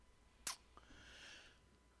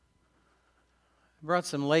I brought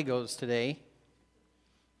some Legos today.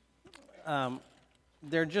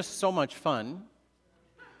 They're just so much fun.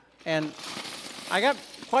 And I got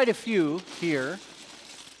quite a few here.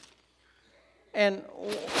 And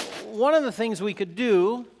one of the things we could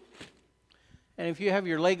do, and if you have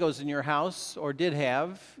your Legos in your house, or did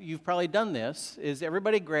have, you've probably done this, is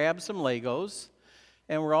everybody grab some Legos,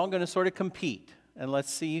 and we're all going to sort of compete. And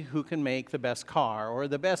let's see who can make the best car, or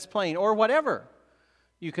the best plane, or whatever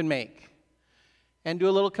you can make. And do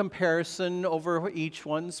a little comparison over each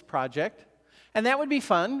one's project. And that would be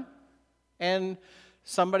fun. And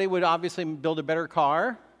somebody would obviously build a better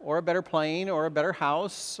car, or a better plane, or a better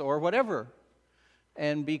house, or whatever.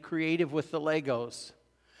 And be creative with the Legos.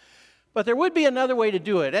 But there would be another way to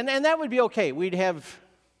do it. And that would be okay. We'd have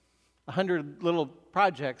 100 little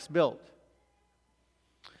projects built.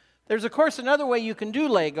 There's, of course, another way you can do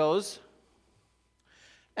Legos.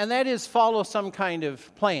 And that is follow some kind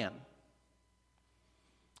of plan.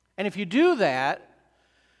 And if you do that,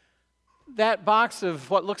 that box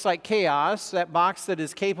of what looks like chaos, that box that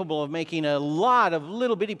is capable of making a lot of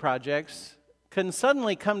little bitty projects, can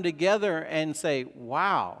suddenly come together and say,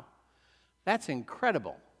 wow, that's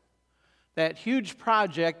incredible. That huge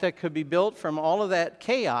project that could be built from all of that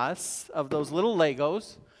chaos of those little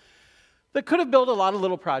Legos, that could have built a lot of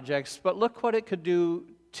little projects, but look what it could do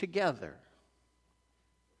together.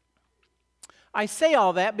 I say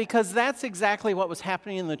all that because that's exactly what was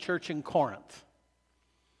happening in the church in Corinth.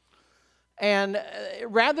 And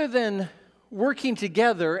rather than working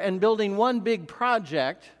together and building one big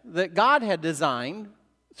project that God had designed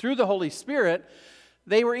through the Holy Spirit,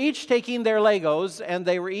 they were each taking their Legos and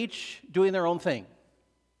they were each doing their own thing.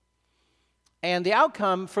 And the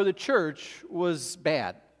outcome for the church was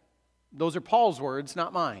bad. Those are Paul's words,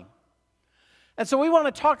 not mine. And so we want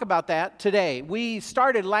to talk about that today. We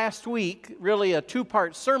started last week, really a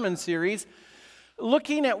two-part sermon series,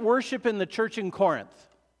 looking at worship in the church in Corinth.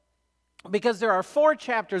 Because there are 4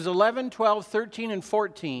 chapters, 11, 12, 13, and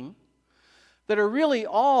 14, that are really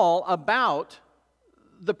all about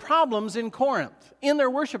the problems in Corinth, in their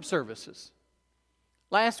worship services.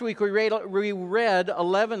 Last week we read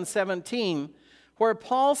 11:17, where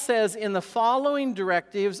Paul says, "In the following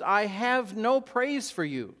directives, I have no praise for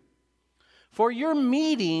you. For your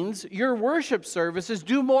meetings, your worship services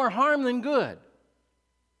do more harm than good."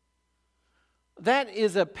 That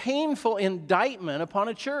is a painful indictment upon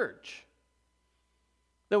a church.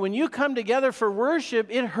 That when you come together for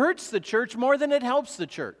worship, it hurts the church more than it helps the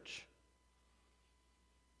church.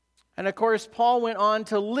 And of course, Paul went on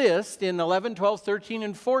to list in 11, 12, 13,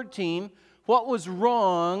 and 14 what was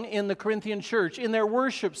wrong in the Corinthian church, in their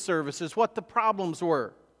worship services, what the problems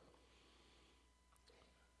were.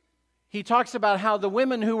 He talks about how the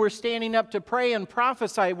women who were standing up to pray and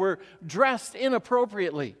prophesy were dressed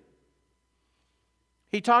inappropriately.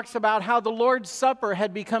 He talks about how the Lord's Supper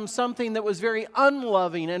had become something that was very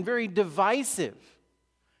unloving and very divisive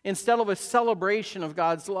instead of a celebration of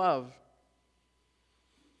God's love.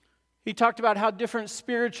 He talked about how different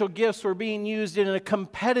spiritual gifts were being used in a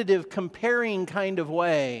competitive, comparing kind of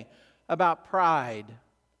way, about pride.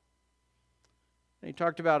 And he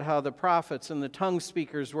talked about how the prophets and the tongue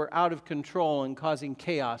speakers were out of control and causing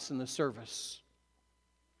chaos in the service.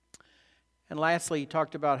 And lastly, he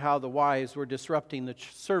talked about how the wives were disrupting the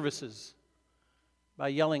services by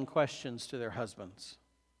yelling questions to their husbands.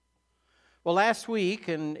 Well, last week,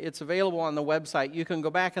 and it's available on the website, you can go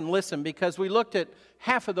back and listen because we looked at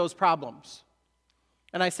half of those problems.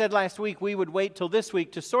 And I said last week we would wait till this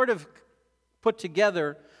week to sort of put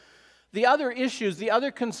together the other issues, the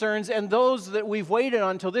other concerns, and those that we've waited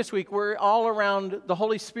on until this week were all around the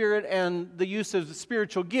Holy Spirit and the use of the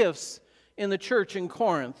spiritual gifts in the church in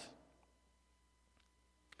Corinth.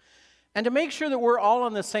 And to make sure that we're all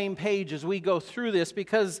on the same page as we go through this,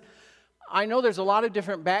 because I know there's a lot of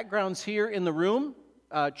different backgrounds here in the room,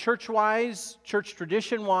 church-wise, church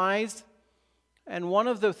tradition-wise, and one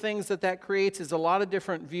of the things that creates is a lot of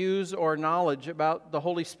different views or knowledge about the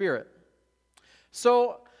Holy Spirit.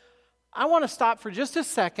 So I want to stop for just a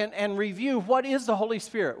second and review what is the Holy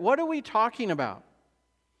Spirit. What are we talking about?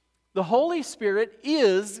 The Holy Spirit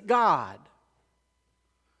is God.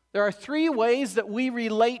 There are 3 ways that we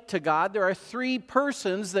relate to God. There are 3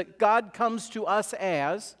 persons that God comes to us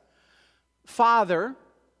as. Father,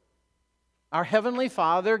 our Heavenly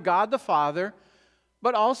Father, God the Father,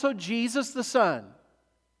 but also Jesus the Son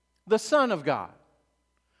of God.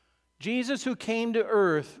 Jesus who came to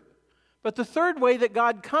earth. But the third way that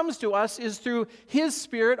God comes to us is through His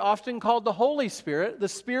Spirit, often called the Holy Spirit, the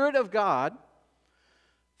Spirit of God,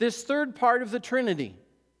 this third part of the Trinity.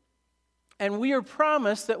 And we are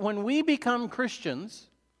promised that when we become Christians,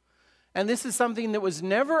 And this is something that was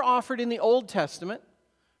never offered in the Old Testament,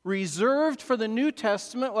 reserved for the New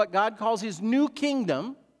Testament, what God calls His new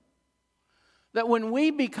kingdom. That when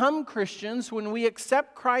we become Christians, when we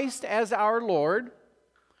accept Christ as our Lord,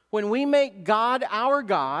 when we make God our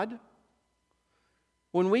God,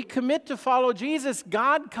 when we commit to follow Jesus,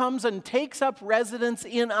 God comes and takes up residence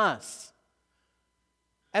in us.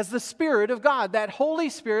 As the Spirit of God, that Holy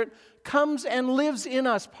Spirit comes and lives in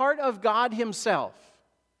us. Part of God Himself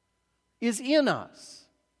is in us.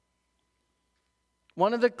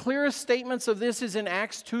 One of the clearest statements of this is in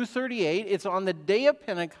Acts 2:38. It's on the day of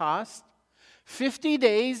Pentecost, 50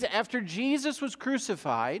 days after Jesus was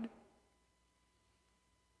crucified.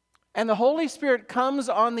 And the Holy Spirit comes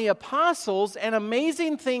on the apostles, and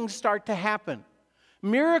amazing things start to happen.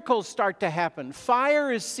 Miracles start to happen.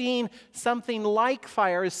 Fire is seen, something like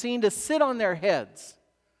fire is seen to sit on their heads.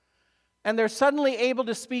 And they're suddenly able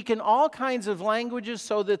to speak in all kinds of languages,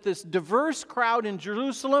 so that this diverse crowd in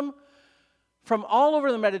Jerusalem, from all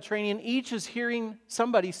over the Mediterranean, each is hearing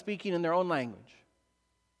somebody speaking in their own language.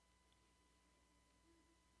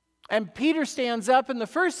 And Peter stands up, and the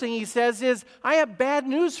first thing he says is, I have bad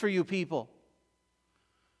news for you people.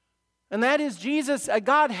 And that is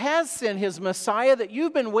God has sent His Messiah that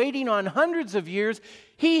you've been waiting on hundreds of years.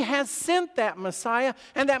 He has sent that Messiah,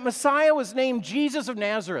 and that Messiah was named Jesus of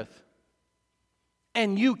Nazareth.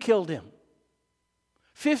 And you killed Him.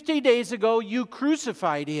 50 days ago, you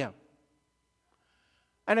crucified Him.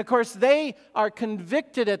 And of course, they are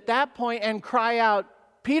convicted at that point and cry out,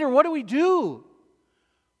 Peter, what do we do?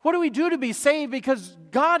 What do we do to be saved? Because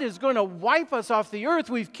God is going to wipe us off the earth.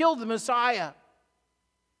 We've killed the Messiah.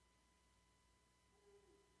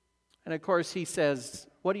 And of course, he says,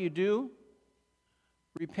 what do?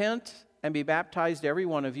 Repent and be baptized, every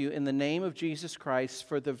one of you, in the name of Jesus Christ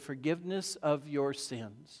for the forgiveness of your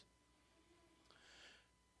sins.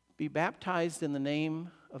 Be baptized in the name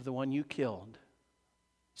of the one you killed,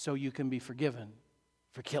 so you can be forgiven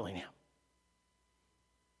for killing Him.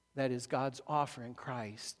 That is God's offer in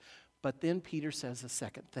Christ. But then Peter says a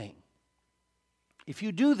second thing. If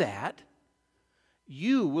you do that,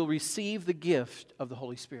 you will receive the gift of the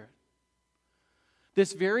Holy Spirit.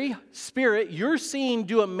 This very Spirit you're seeing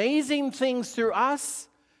do amazing things through us,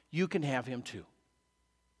 you can have Him too.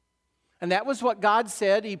 And that was what God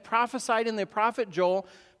said. He prophesied in the prophet Joel.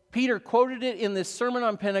 Peter quoted it in this sermon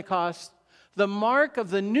on Pentecost. The mark of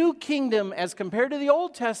the new kingdom as compared to the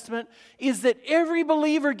Old Testament is that every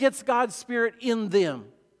believer gets God's Spirit in them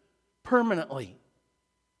permanently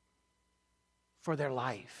for their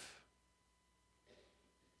life.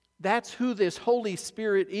 That's who this Holy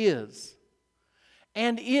Spirit is.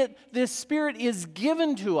 And this Spirit is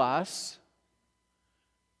given to us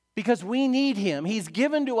because we need Him. He's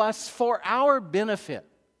given to us for our benefit,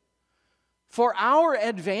 for our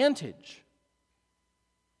advantage.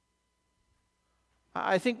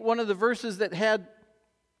 I think one of the verses that had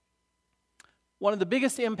one of the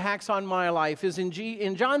biggest impacts on my life is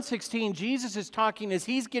in John 16, Jesus is talking as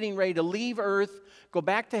He's getting ready to leave earth, go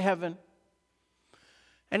back to heaven.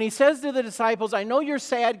 And He says to the disciples, I know you're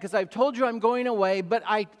sad because I've told you I'm going away, but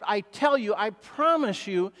I tell you, I promise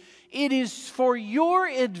you, it is for your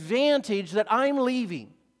advantage that I'm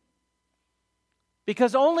leaving.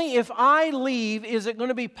 Because only if I leave is it going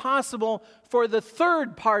to be possible for the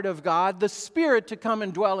third part of God, the Spirit, to come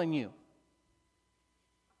and dwell in you.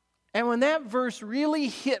 And when that verse really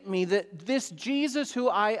hit me, that this Jesus who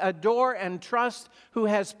I adore and trust, who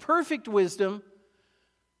has perfect wisdom,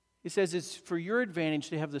 He says it's for your advantage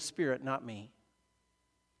to have the Spirit, not me.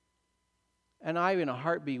 And I, in a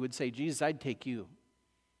heartbeat, would say, Jesus, I'd take you.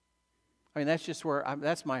 I mean, that's just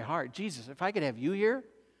that's my heart. Jesus, if I could have you here.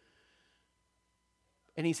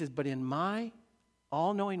 And He says, but in my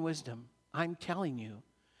all-knowing wisdom, I'm telling you,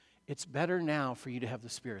 it's better now for you to have the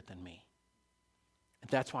Spirit than me.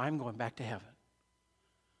 And that's why I'm going back to heaven.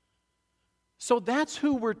 So that's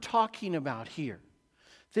who we're talking about here.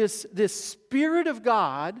 This Spirit of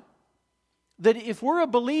God, that if we're a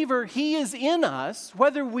believer, He is in us,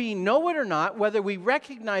 whether we know it or not, whether we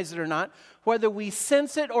recognize it or not, whether we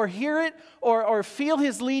sense it or hear it or feel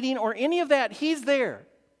His leading or any of that, He's there.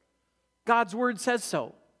 God's Word says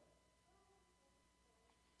so.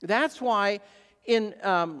 That's why in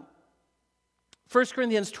 1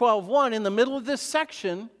 Corinthians 12:1, in the middle of this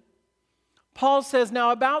section, Paul says,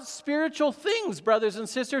 now about spiritual things, brothers and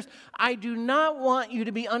sisters, I do not want you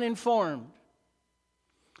to be uninformed.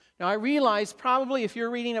 Now I realize probably if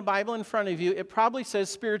you're reading a Bible in front of you, it probably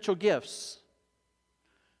says spiritual gifts.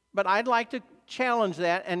 But I'd like to challenge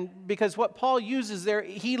that, and because what Paul uses there,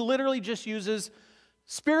 he literally just uses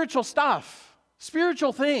spiritual stuff,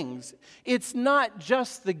 Spiritual things. It's not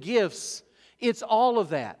just the gifts. It's all of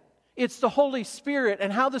that. It's the Holy Spirit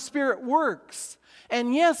and how the Spirit works.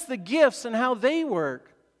 And yes, the gifts and how they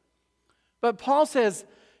work. But Paul says,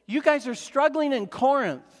 you guys are struggling in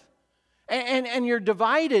Corinth. And you're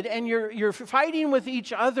divided, and you're fighting with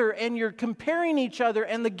each other, and you're comparing each other,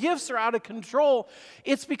 and the gifts are out of control.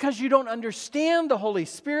 It's because you don't understand the Holy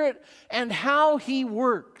Spirit and how He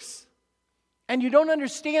works. And you don't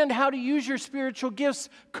understand how to use your spiritual gifts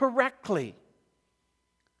correctly.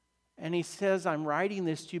 And he says, I'm writing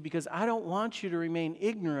this to you because I don't want you to remain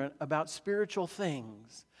ignorant about spiritual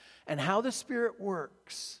things and how the Spirit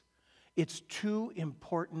works. It's too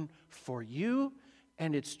important for you,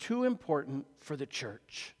 and it's too important for the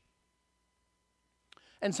church.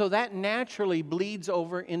 And so that naturally bleeds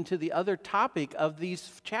over into the other topic of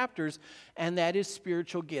these chapters, and that is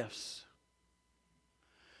spiritual gifts.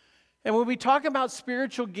 And when we talk about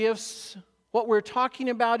spiritual gifts, what we're talking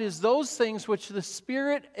about is those things which the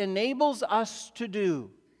Spirit enables us to do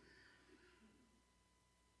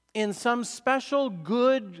in some special,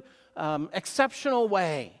 good, exceptional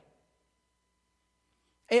way.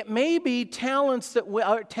 It may be talents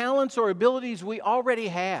or abilities we already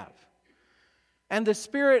have, and the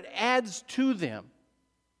Spirit adds to them.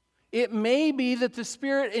 It may be that the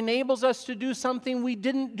Spirit enables us to do something we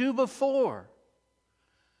didn't do before.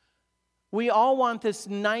 We all want this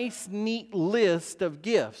nice, neat list of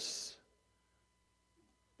gifts.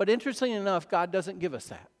 But interestingly enough, God doesn't give us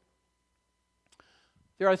that.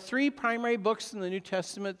 There are 3 primary books in the New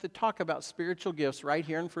Testament that talk about spiritual gifts right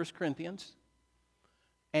here in 1 Corinthians,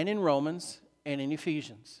 and in Romans, and in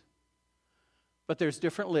Ephesians. But there's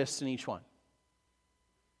different lists in each one.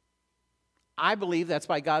 I believe that's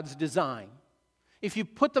by God's design. If you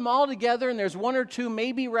put them all together and there's 1 or 2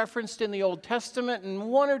 maybe referenced in the Old Testament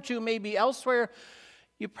and 1 or 2 maybe elsewhere,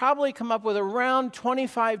 you probably come up with around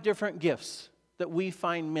 25 different gifts that we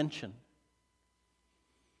find mentioned.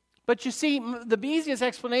 But you see, the easiest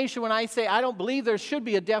explanation when I say I don't believe there should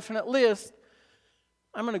be a definite list,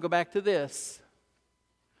 I'm going to go back to this.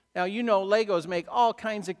 Now, you know Legos make all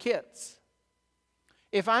kinds of kits.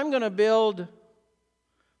 If I'm going to build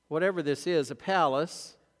whatever this is, a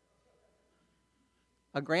palace,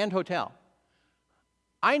 a grand hotel,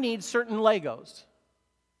 I need certain Legos.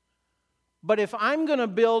 But if I'm going to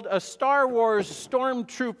build a Star Wars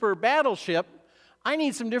Stormtrooper battleship, I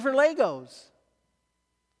need some different Legos.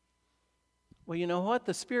 Well, you know what?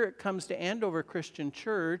 The Spirit comes to Andover Christian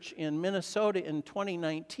Church in Minnesota in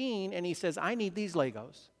 2019, and He says, I need these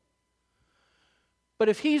Legos. But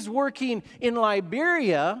if He's working in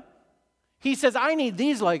Liberia, He says, I need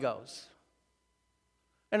these Legos.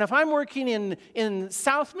 And if I'm working in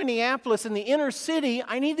South Minneapolis, in the inner city,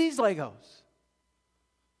 I need these Legos.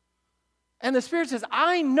 And the Spirit says,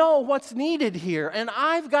 I know what's needed here, and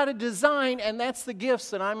I've got a design, and that's the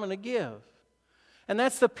gifts that I'm going to give. And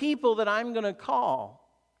that's the people that I'm going to call.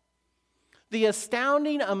 The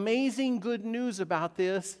astounding, amazing good news about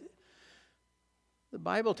this, the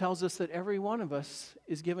Bible tells us that every one of us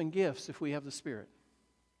is given gifts if we have the Spirit.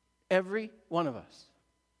 Every one of us.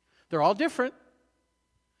 They're all different.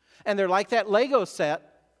 And they're like that Lego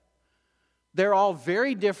set. They're all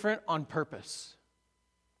very different on purpose.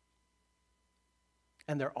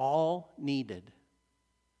 And they're all needed.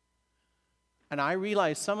 And I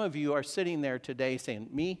realize some of you are sitting there today saying,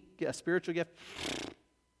 me, get a spiritual gift?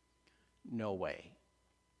 No way.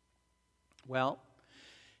 Well,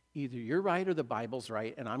 either you're right or the Bible's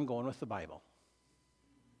right, and I'm going with the Bible.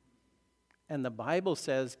 And the Bible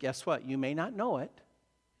says, guess what? You may not know it.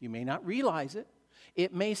 You may not realize it.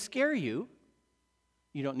 It may scare you.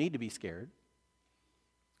 You don't need to be scared.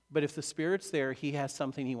 But if the Spirit's there, He has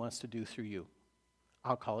something He wants to do through you.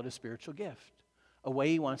 I'll call it a spiritual gift, a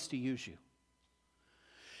way He wants to use you.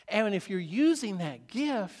 And if you're using that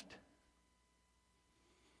gift,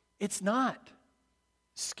 it's not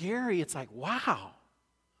scary. It's like, wow,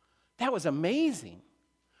 that was amazing.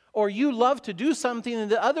 Or you love to do something and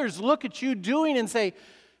the others look at you doing and say,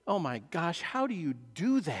 oh my gosh, how do you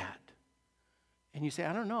do that? And you say,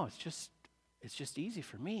 I don't know, it's just easy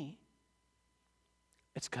for me.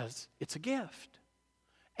 It's because it's a gift.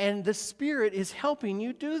 And the Spirit is helping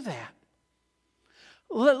you do that.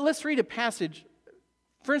 Let's read a passage.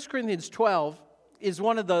 1 Corinthians 12 is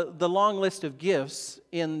one of the long list of gifts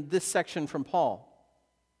in this section from Paul.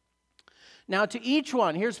 Now to each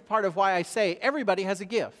one, here's part of why I say everybody has a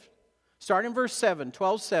gift. Start in verse 7,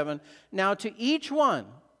 12:7. Now to each one,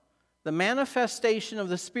 the manifestation of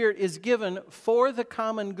the Spirit is given for the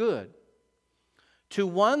common good. To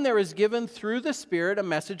one there is given through the Spirit a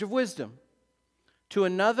message of wisdom. To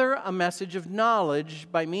another, a message of knowledge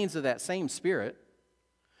by means of that same Spirit.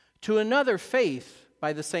 To another, faith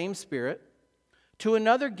by the same Spirit. To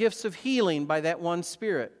another, gifts of healing by that one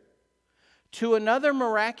Spirit. To another,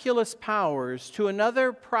 miraculous powers. To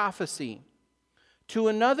another, prophecy. To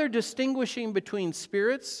another, distinguishing between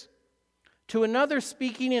spirits. To another,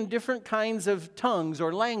 speaking in different kinds of tongues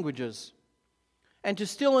or languages. And to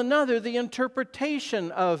still another, the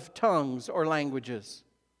interpretation of tongues or languages.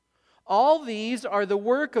 All these are the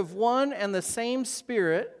work of one and the same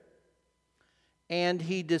Spirit, and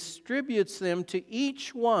He distributes them to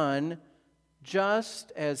each one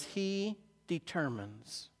just as He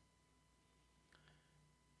determines.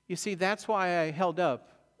 You see, that's why I held up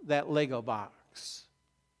that Lego box.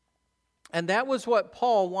 And that was what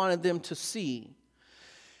Paul wanted them to see,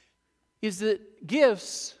 is that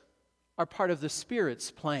gifts are part of the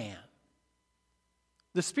Spirit's plan.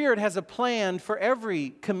 The Spirit has a plan for every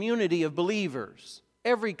community of believers,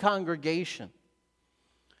 every congregation.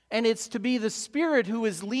 And it's to be the Spirit who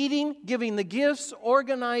is leading, giving the gifts,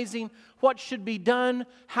 organizing what should be done,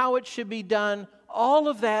 how it should be done. All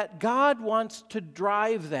of that, God wants to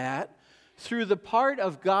drive that through the part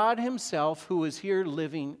of God Himself who is here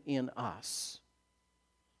living in us.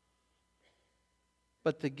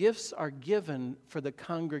 But the gifts are given for the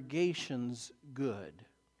congregation's good.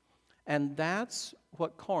 And that's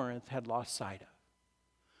what Corinth had lost sight of.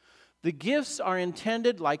 The gifts are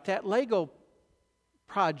intended, like that Lego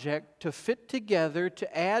project, to fit together,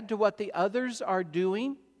 to add to what the others are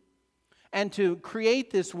doing, and to create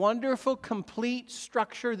this wonderful, complete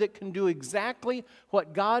structure that can do exactly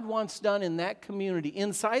what God wants done in that community,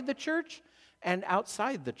 inside the church and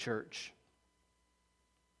outside the church.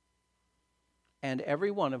 And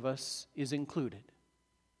every one of us is included.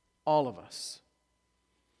 All of us.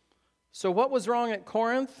 So what was wrong at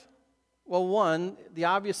Corinth? Well, one, the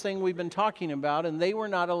obvious thing we've been talking about, and they were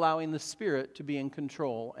not allowing the Spirit to be in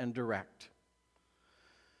control and direct.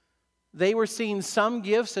 They were seeing some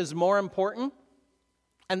gifts as more important,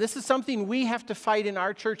 and this is something we have to fight in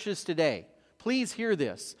our churches today. Please hear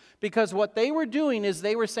this, because what they were doing is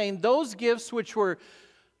they were saying those gifts which were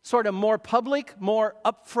sort of more public, more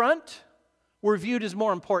upfront, were viewed as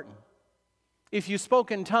more important. If you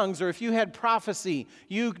spoke in tongues or if you had prophecy,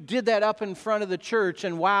 you did that up in front of the church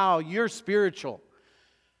and wow, you're spiritual.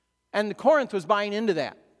 And Corinth was buying into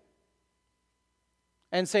that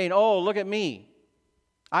and saying, oh, look at me.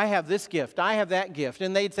 I have this gift. I have that gift.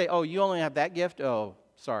 And they'd say, oh, you only have that gift? Oh,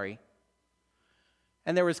 sorry.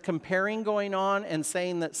 And there was comparing going on and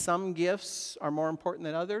saying that some gifts are more important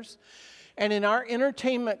than others. And in our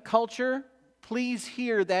entertainment culture, please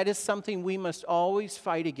hear that is something we must always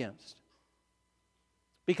fight against.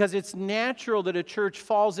 Because it's natural that a church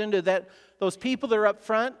falls into that, those people that are up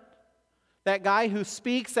front, that guy who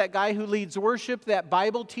speaks, that guy who leads worship, that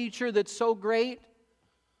Bible teacher that's so great.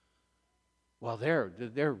 Well,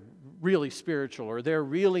 they're really spiritual or they're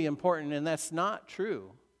really important, and that's not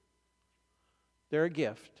true. They're a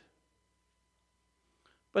gift.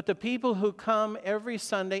 But the people who come every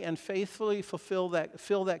Sunday and faithfully fill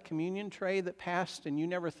that communion tray that passed and you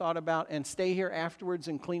never thought about and stay here afterwards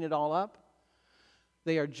and clean it all up,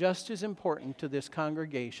 they are just as important to this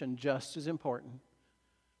congregation, just as important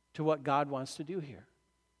to what God wants to do here.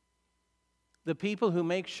 The people who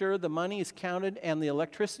make sure the money is counted and the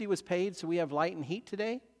electricity was paid so we have light and heat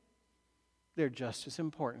today, they're just as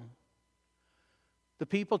important. The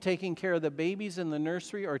people taking care of the babies in the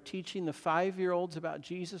nursery or teaching the 5-year-olds about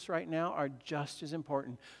Jesus right now are just as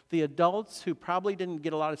important. The adults who probably didn't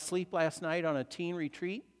get a lot of sleep last night on a teen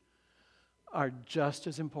retreat are just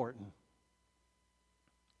as important.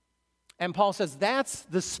 And Paul says that's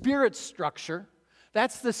the Spirit's structure.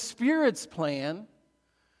 That's the Spirit's plan.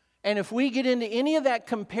 And if we get into any of that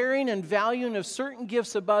comparing and valuing of certain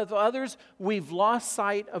gifts above others, we've lost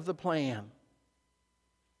sight of the plan.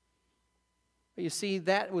 But you see,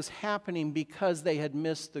 that was happening because they had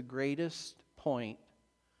missed the greatest point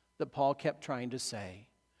that Paul kept trying to say.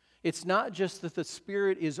 It's not just that the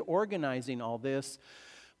Spirit is organizing all this,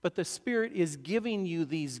 but the Spirit is giving you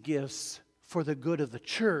these gifts for the good of the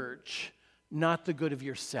church, not the good of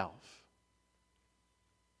yourself.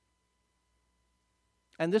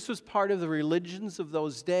 And this was part of the religions of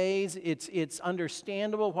those days. It's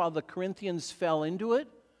understandable why the Corinthians fell into it.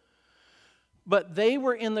 But they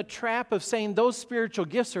were in the trap of saying, those spiritual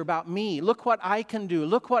gifts are about me. Look what I can do.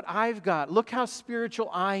 Look what I've got. Look how spiritual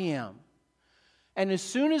I am. And as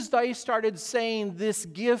soon as they started saying, this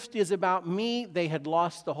gift is about me, they had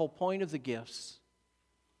lost the whole point of the gifts.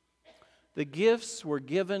 The gifts were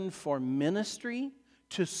given for ministry,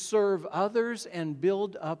 to serve others and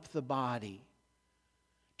build up the body,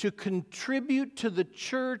 to contribute to the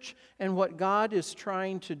church and what God is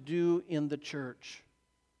trying to do in the church.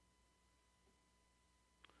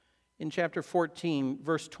 In chapter 14,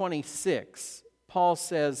 verse 26, Paul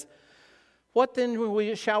says, "What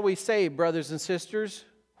then shall we say, brothers and sisters?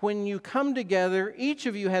 When you come together, each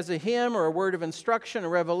of you has a hymn or a word of instruction, a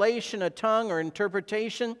revelation, a tongue, or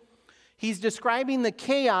interpretation." He's describing the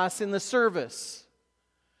chaos in the service.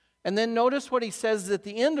 And then notice what he says at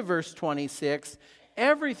the end of verse 26,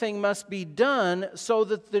 "Everything must be done so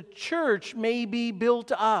that the church may be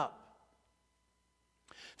built up."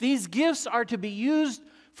 These gifts are to be used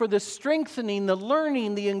for the strengthening, the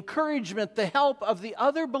learning, the encouragement, the help of the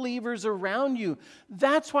other believers around you.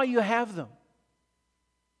 That's why you have them.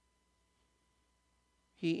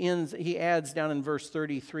 He adds down in verse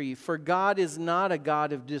 33, "For God is not a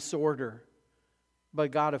God of disorder, but a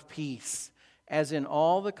God of peace, as in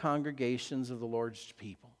all the congregations of the Lord's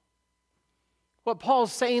people." What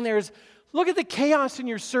Paul's saying there is, look at the chaos in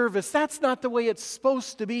your service. That's not the way it's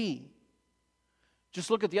supposed to be. Just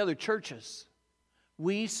look at the other churches.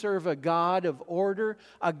 We serve a God of order,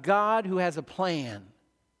 a God who has a plan.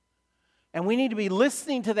 And we need to be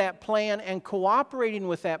listening to that plan and cooperating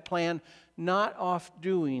with that plan, not off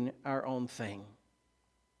doing our own thing.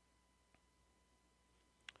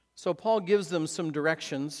 So Paul gives them some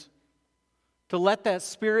directions to let that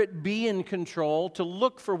Spirit be in control, to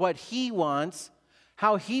look for what He wants,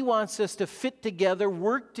 how He wants us to fit together,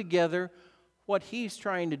 work together, what He's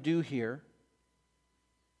trying to do here.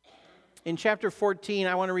 In chapter 14,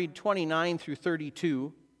 I want to read 29 through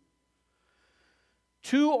 32.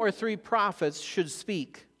 "2 or 3 prophets should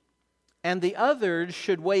speak, and the others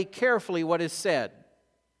should weigh carefully what is said,"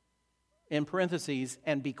 in parentheses,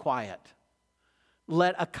 "and be quiet.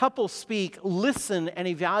 Let a couple speak, listen, and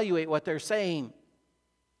evaluate what they're saying.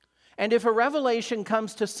 And if a revelation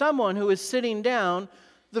comes to someone who is sitting down,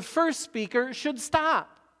 the first speaker should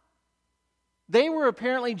stop." They were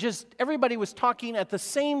apparently everybody was talking at the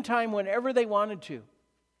same time whenever they wanted to.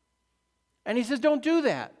 And he says, don't do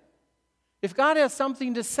that. If God has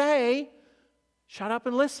something to say, shut up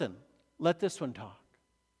and listen. Let this one talk.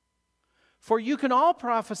 "For you can all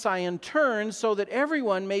prophesy in turn so that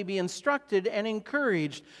everyone may be instructed and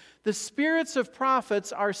encouraged. The spirits of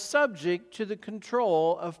prophets are subject to the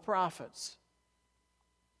control of prophets."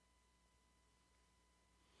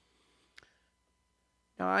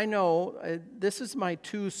 Now, I know this is my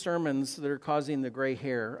 2 sermons that are causing the gray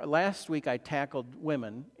hair. Last week I tackled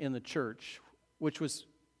women in the church, which was,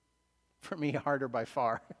 for me, harder by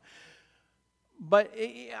far. But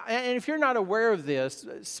and if you're not aware of this,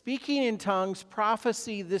 speaking in tongues,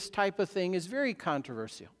 prophecy, this type of thing is very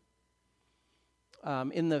controversial.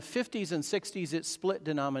 In the 50s and 60s, it split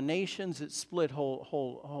denominations, it split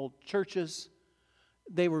whole churches.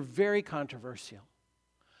 They were very controversial.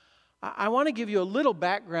 I want to give you a little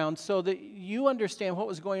background so that you understand what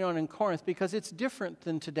was going on in Corinth, because it's different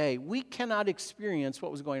than today. We cannot experience what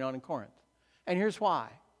was going on in Corinth. And here's why.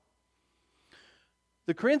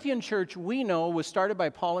 The Corinthian church, we know, was started by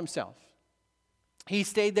Paul himself. He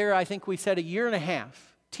stayed there, I think we said, 1.5 years,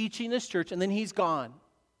 teaching this church, and then he's gone.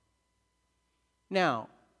 Now,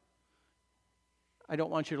 I don't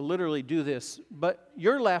want you to literally do this, but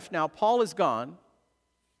you're left now. Paul is gone.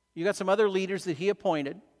 You got some other leaders that he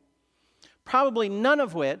appointed, probably none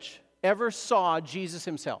of which ever saw Jesus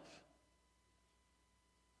himself.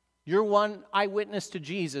 Your one eyewitness to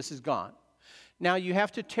Jesus is gone. Now you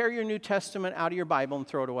have to tear your New Testament out of your Bible and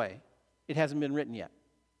throw it away. It hasn't been written yet.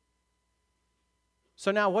 So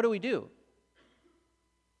now what do?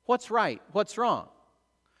 What's right? What's wrong?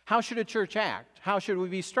 How should a church act? How should we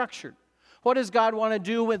be structured? What does God want to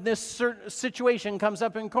do when this certain situation comes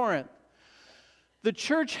up in Corinth? The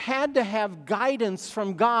church had to have guidance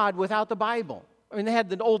from God without the Bible. I mean, they had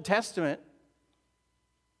the Old Testament.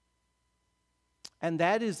 And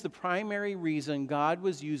that is the primary reason God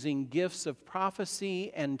was using gifts of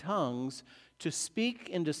prophecy and tongues to speak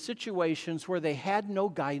into situations where they had no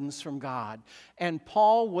guidance from God. And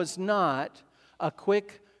Paul was not a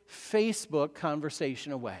quick Facebook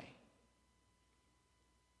conversation away.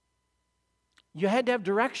 You had to have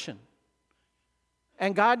direction.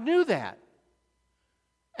 And God knew that.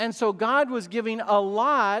 And so God was giving a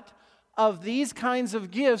lot of these kinds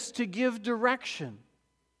of gifts to give direction.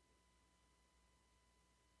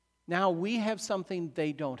 Now we have something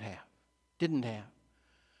they didn't have.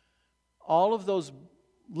 All of those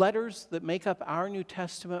letters that make up our New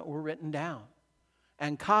Testament were written down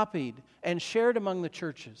and copied and shared among the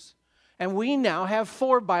churches. And we now have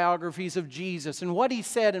 4 biographies of Jesus and what he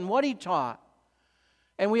said and what he taught.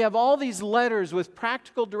 And we have all these letters with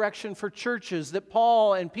practical direction for churches that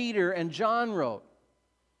Paul and Peter and John wrote.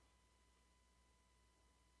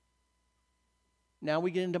 Now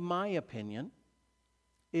we get into my opinion.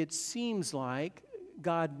 It seems like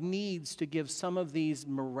God needs to give some of these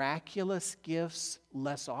miraculous gifts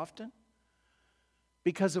less often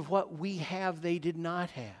because of what we have they did not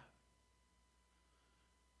have.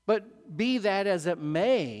 But be that as it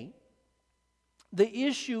may, the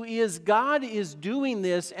issue is God is doing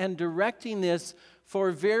this and directing this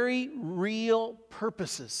for very real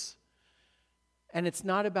purposes. And it's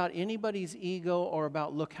not about anybody's ego or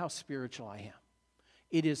about, look how spiritual I am.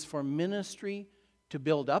 It is for ministry to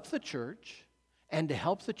build up the church and to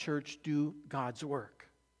help the church do God's work.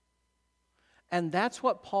 And that's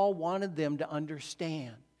what Paul wanted them to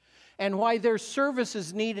understand. And why their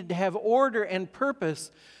services needed to have order and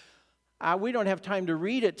purpose. We don't have time to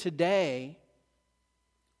read it today.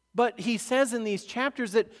 But he says in these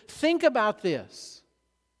chapters that think about this.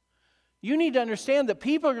 You need to understand that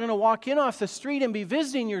people are going to walk in off the street and be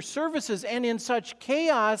visiting your services, and in such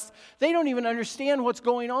chaos, they don't even understand what's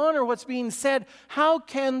going on or what's being said. How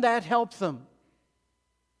can that help them?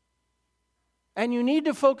 And you need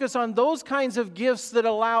to focus on those kinds of gifts that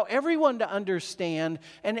allow everyone to understand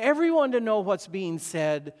and everyone to know what's being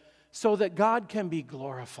said so that God can be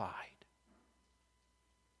glorified.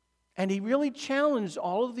 And he really challenged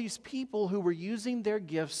all of these people who were using their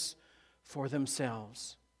gifts for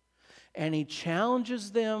themselves. And he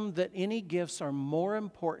challenges them that any gifts are more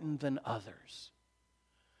important than others.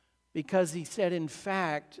 Because he said, in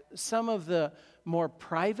fact, some of the more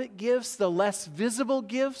private gifts, the less visible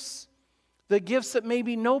gifts, the gifts that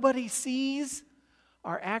maybe nobody sees,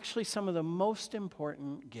 are actually some of the most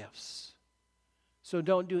important gifts. So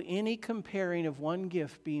don't do any comparing of one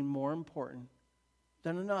gift being more important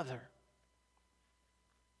than another.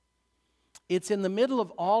 It's in the middle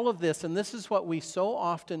of all of this, and this is what we so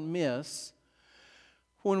often miss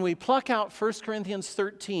when we pluck out 1 Corinthians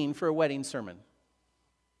 13 for a wedding sermon.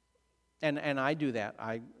 And I do that.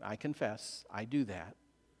 I confess, I do that.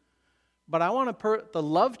 But I want to put the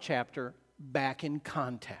love chapter back in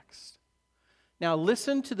context. Now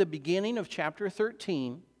listen to the beginning of chapter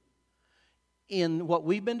 13 in what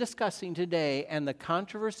we've been discussing today and the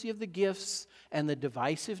controversy of the gifts and the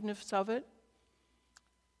divisiveness of it.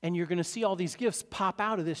 And you're going to see all these gifts pop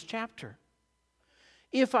out of this chapter.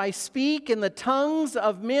 If I speak in the tongues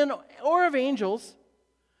of men or of angels,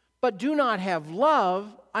 but do not have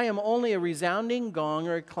love, I am only a resounding gong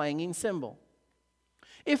or a clanging cymbal.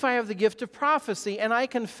 If I have the gift of prophecy, and I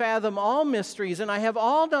can fathom all mysteries, and I have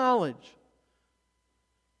all knowledge,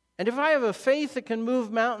 and if I have a faith that can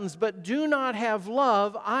move mountains, but do not have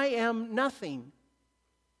love, I am nothing.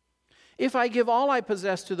 If I give all I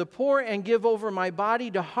possess to the poor and give over my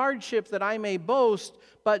body to hardship that I may boast,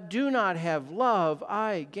 but do not have love,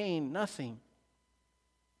 I gain nothing.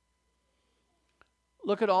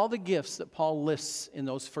 Look at all the gifts that Paul lists in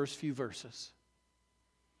those first few verses.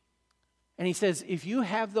 And he says, if you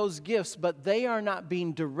have those gifts, but they are not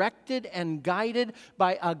being directed and guided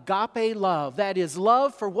by agape love, that is,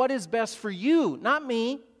 love for what is best for you, not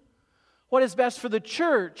me, what is best for the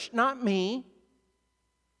church, not me.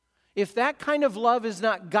 If that kind of love is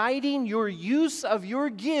not guiding your use of your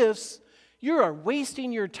gifts, you are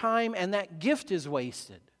wasting your time and that gift is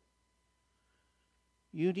wasted.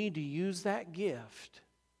 You need to use that gift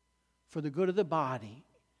for the good of the body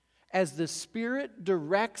as the Spirit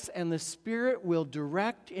directs, and the Spirit will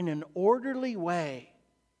direct in an orderly way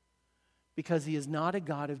because He is not a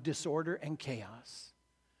God of disorder and chaos.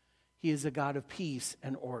 He is a God of peace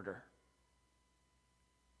and order.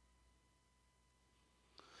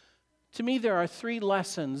 To me, there are 3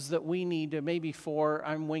 lessons that we need to, maybe 4,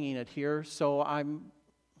 I'm winging it here,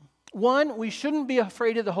 One, we shouldn't be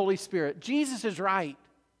afraid of the Holy Spirit. Jesus is right.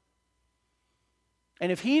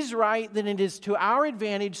 And if He's right, then it is to our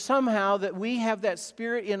advantage somehow that we have that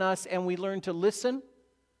Spirit in us and we learn to listen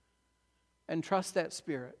and trust that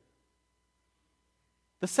Spirit.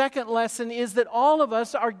 The second lesson is that all of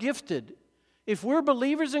us are gifted. If we're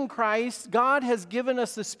believers in Christ, God has given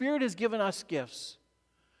us, the Spirit has given us gifts.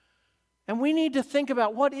 And we need to think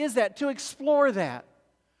about what is that, to explore that.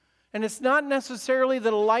 And it's not necessarily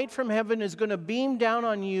that a light from heaven is going to beam down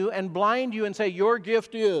on you and blind you and say, your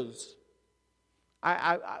gift is.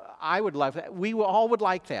 I would love that. We all would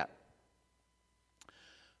like that.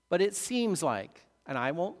 But it seems like, and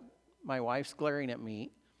my wife's glaring at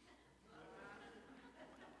me.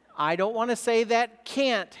 I don't want to say that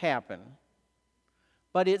can't happen.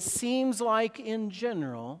 But it seems like in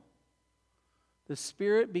general, the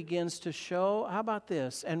Spirit begins to show, how about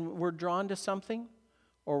this? And we're drawn to something,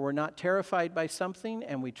 or we're not terrified by something,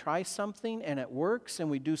 and we try something, and it works,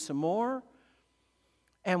 and we do some more.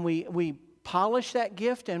 And we polish that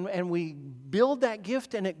gift and we build that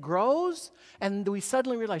gift and it grows, and we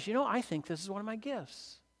suddenly realize, I think this is one of my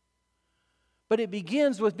gifts. But it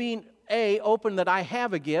begins with being, A, open that I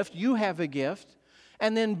have a gift, you have a gift,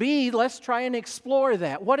 and then B, let's try and explore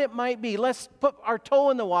that, what it might be. Let's put our toe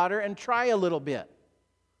in the water and try a little bit.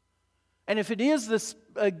 And if it is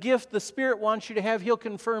a gift the Spirit wants you to have, He'll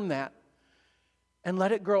confirm that. And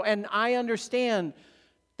let it grow. And I understand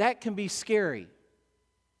that can be scary.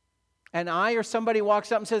 And or somebody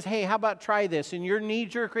walks up and says, hey, how about try this? And your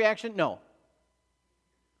knee-jerk reaction, no.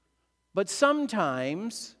 But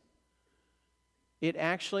sometimes it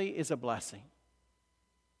actually is a blessing.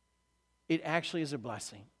 It actually is a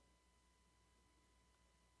blessing.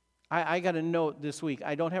 I got a note this week.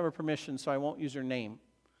 I don't have her permission, so I won't use her name.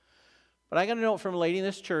 But I got a note from a lady in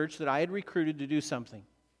this church that I had recruited to do something.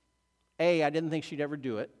 I didn't think she'd ever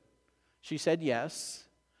do it. She said yes.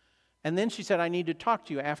 And then she said, I need to talk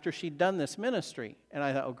to you after she'd done this ministry. And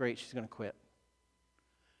I thought, oh, great, she's going to quit.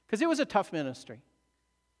 Because it was a tough ministry.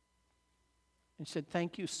 And she said,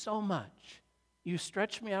 thank you so much. You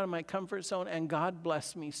stretched me out of my comfort zone, and God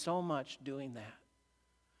blessed me so much doing that.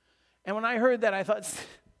 And when I heard that, I thought,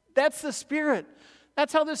 that's the Spirit.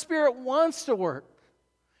 That's how the Spirit wants to work.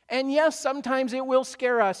 And yes, sometimes it will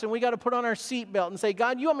scare us, and we got to put on our seatbelt and say,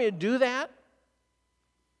 God, you want me to do that?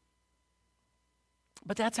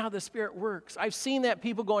 But that's how the Spirit works. I've seen that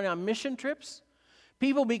people going on mission trips,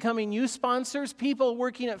 people becoming youth sponsors, people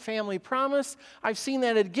working at Family Promise. I've seen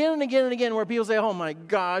that again and again and again where people say, oh my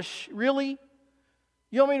gosh, really?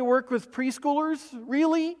 You want me to work with preschoolers?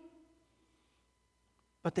 Really?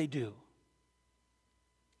 But they do.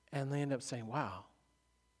 And they end up saying, wow,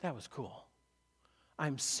 that was cool.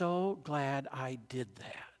 I'm so glad I did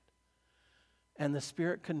that. And the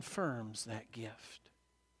Spirit confirms that gift.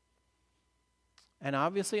 And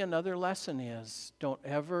obviously another lesson is, don't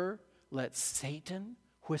ever let Satan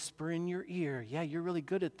whisper in your ear, yeah, you're really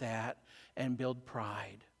good at that, and build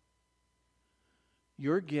pride.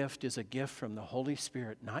 Your gift is a gift from the Holy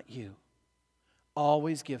Spirit, not you.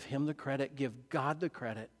 Always give Him the credit, give God the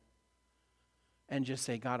credit, and just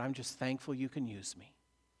say, God, I'm just thankful you can use me.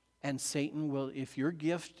 And Satan will, if your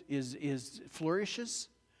gift flourishes,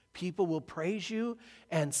 people will praise you,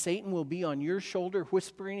 and Satan will be on your shoulder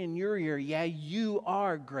whispering in your ear, yeah, you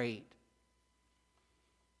are great.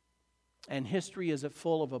 And history is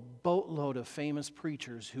full of a boatload of famous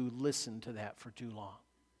preachers who listened to that for too long.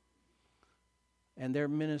 And their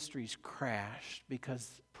ministries crashed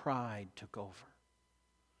because pride took over.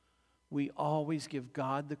 We always give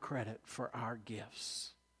God the credit for our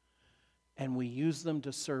gifts. And we use them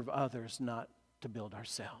to serve others, not to build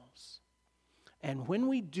ourselves. And when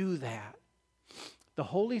we do that, the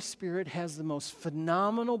Holy Spirit has the most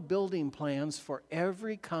phenomenal building plans for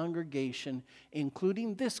every congregation,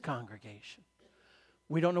 including this congregation.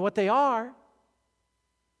 We don't know what they are.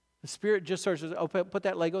 The Spirit just sort of says, oh, put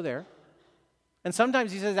that Lego there. And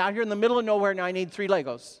sometimes He says, out here in the middle of nowhere, now I need 3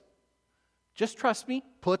 Legos. Just trust me.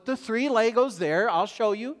 Put the 3 Legos there. I'll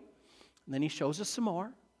show you. And then He shows us some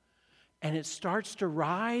more. And it starts to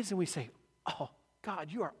rise, and we say, oh, God,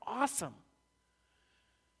 you are awesome.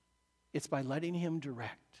 It's by letting Him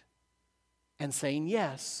direct and saying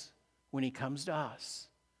yes when He comes to us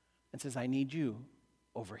and says, I need you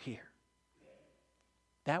over here.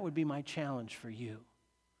 That would be my challenge for you.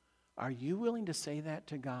 Are you willing to say that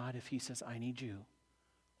to God if He says, I need you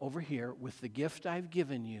over here with the gift I've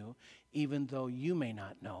given you, even though you may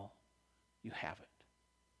not know you have it?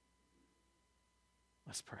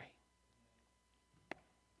 Let's pray.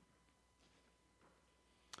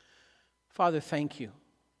 Father, thank you.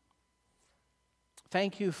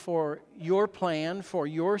 Thank you for your plan, for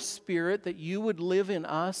your Spirit, that you would live in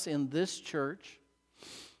us in this church,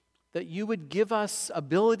 that you would give us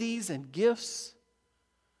abilities and gifts,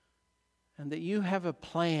 and that you have a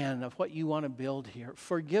plan of what you want to build here.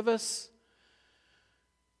 Forgive us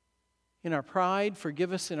in our pride,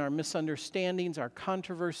 forgive us in our misunderstandings, our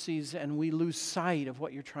controversies, and we lose sight of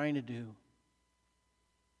what you're trying to do.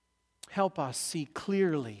 Help us see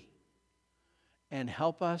clearly, and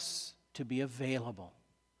help us to be available,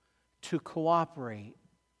 to cooperate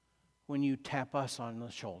when you tap us on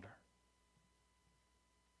the shoulder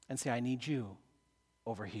and say, I need you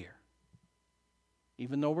over here.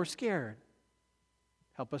 Even though we're scared,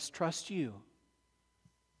 help us trust you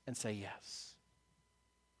and say yes.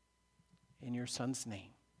 In your Son's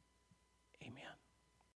name, amen.